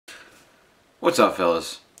What's up,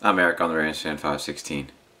 fellas? I'm Eric on the Ravens Fan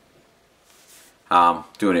 516.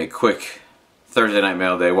 Doing a quick Thursday night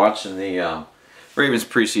mail day, watching the Ravens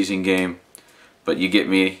preseason game, but you get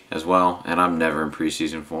me as well, and I'm never in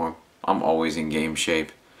preseason form. I'm always in game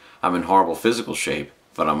shape. I'm in horrible physical shape,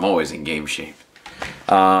 but I'm always in game shape.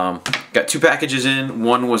 Got two packages in.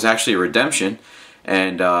 One was actually a redemption,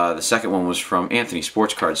 and the second one was from Anthony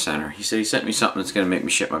Sports Card Center. He said he sent me something that's going to make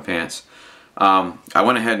me shit my pants. I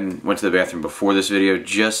went ahead and went to the bathroom before this video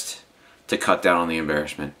just to cut down on the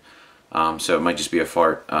embarrassment. So it might just be a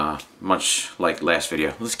fart, much like last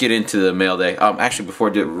video. Let's get into the mail day. Actually, before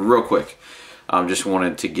I do it, real quick, just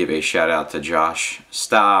wanted to give a shout out to Josh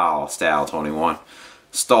Style21.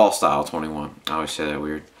 Style21. I always say that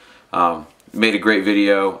weird. Made a great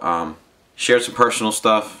video. Shared some personal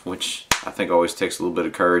stuff, which I think always takes a little bit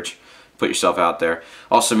of courage. Put yourself out there.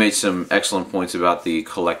 Also made some excellent points about the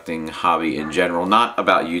collecting hobby in general. Not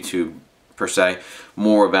about YouTube per se.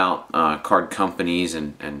 More about card companies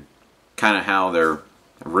and kind of how they're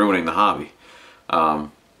ruining the hobby. I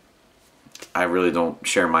really don't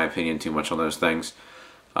share my opinion too much on those things.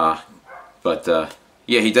 Yeah,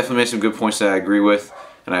 he definitely made some good points that I agree with,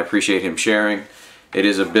 and I appreciate him sharing. It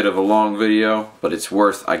is a bit of a long video, but it's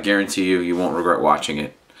worth, I guarantee you, you won't regret watching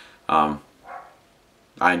it.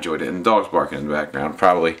 I enjoyed it, and the dog's barking in the background.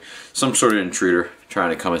 Probably some sort of intruder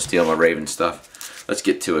trying to come and steal my Raven stuff. Let's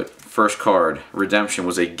get to it. First card, Redemption,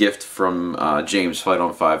 was a gift from James Fight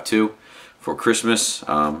on 5-2 for Christmas.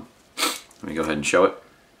 Let me go ahead and show it.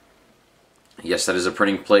 Yes, that is a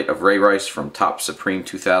printing plate of Ray Rice from Top Supreme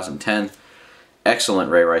 2010.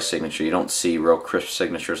 Excellent Ray Rice signature. You don't see real crisp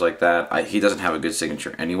signatures like that. He doesn't have a good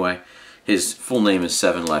signature anyway. His full name is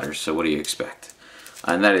 7 letters, so what do you expect?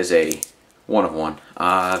 And that is a 1 of 1.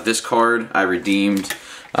 This card I redeemed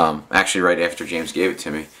actually right after James gave it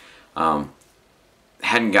to me.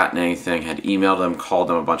 Hadn't gotten anything, had emailed them, called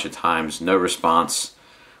them a bunch of times, no response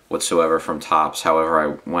whatsoever from Topps.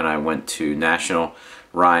 However, when I went to National,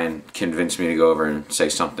 Ryan convinced me to go over and say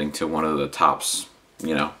something to one of the Topps,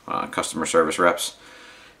 customer service reps.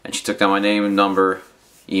 And she took down my name and number,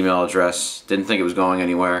 email address, didn't think it was going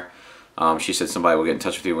anywhere. She said somebody will get in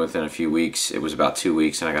touch with you within a few weeks. It was about 2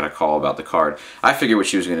 weeks, and I got a call about the card. I figured what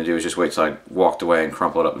she was going to do is just wait till I walked away and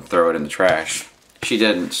crumple it up and throw it in the trash. She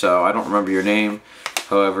didn't, so I don't remember your name.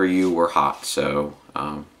 However, you were hot, so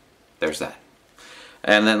there's that.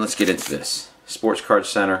 And then let's get into this. Sports Card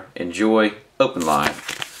Center. Enjoy. Open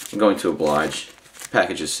live. I'm going to oblige.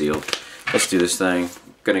 Package is sealed. Let's do this thing.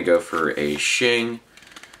 Going to go for a shing.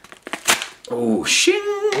 Oh, shing!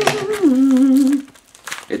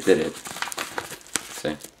 It did it.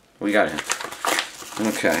 See? We got it.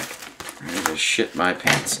 Okay. Ready to shit my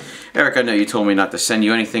pants. Eric, I know you told me not to send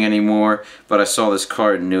you anything anymore, but I saw this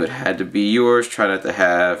card and knew it had to be yours. Try not to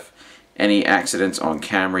have any accidents on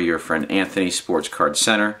camera. Your friend Anthony, Sports Card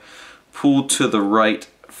Center. Pull to the right,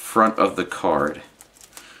 front of the card.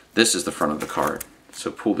 This is the front of the card. So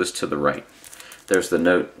pull this to the right. There's the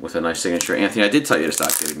note with a nice signature. Anthony, I did tell you to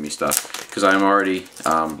stop giving me stuff because I'm already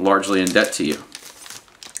largely in debt to you.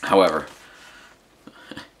 However,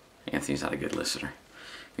 Anthony's not a good listener.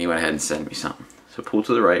 And he went ahead and sent me something. So pull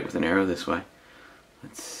to the right with an arrow this way.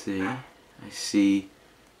 Let's see. I see.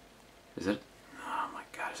 Is it? Oh my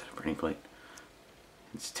God, is that a printing plate?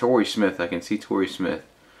 It's Torrey Smith. I can see Torrey Smith.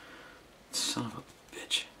 Son of a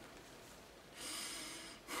bitch.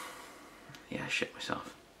 Yeah, I shit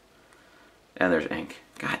myself. And there's ink.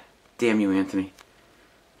 God damn you, Anthony.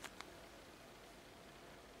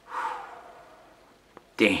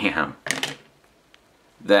 Damn.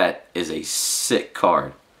 That is a sick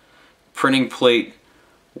card. Printing plate,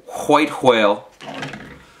 white whale.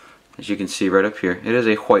 As you can see right up here, it is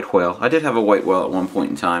a white whale. I did have a white whale at one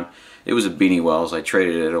point in time. It was a Beanie Wells. I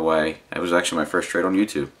traded it away. It was actually my first trade on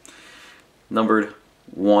YouTube. Numbered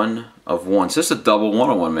 1 of 1. So this is a double 1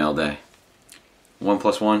 on 1 mail day. 1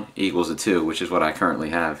 plus 1 equals a 2, which is what I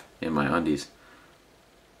currently have in my undies.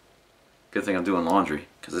 Good thing I'm doing laundry,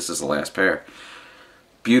 because this is the last pair.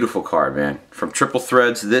 Beautiful card, man. From Triple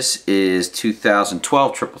Threads. This is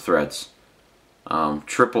 2012 Triple Threads.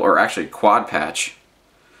 Quad patch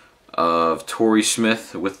of Torrey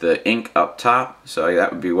Smith with the ink up top. So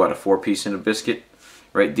that would be what, a 4-piece in a biscuit,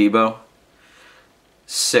 right, Debo?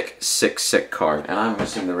 Sick, sick, sick card. And I'm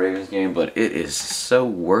missing the Ravens game, but it is so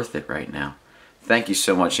worth it right now. Thank you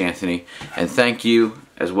so much, Anthony. And thank you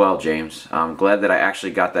as well, James. I'm glad that I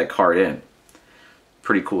actually got that card in.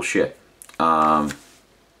 Pretty cool shit.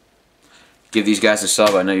 Give these guys a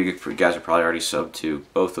sub. I know you guys are probably already subbed to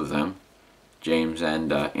both of them, James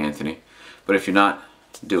and Anthony. But if you're not,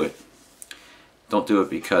 do it. Don't do it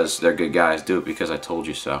because they're good guys. Do it because I told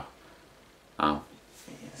you so.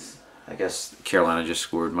 I guess Carolina just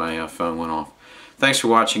scored. My phone went off. Thanks for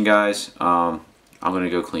watching, guys. I'm going to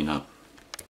go clean up.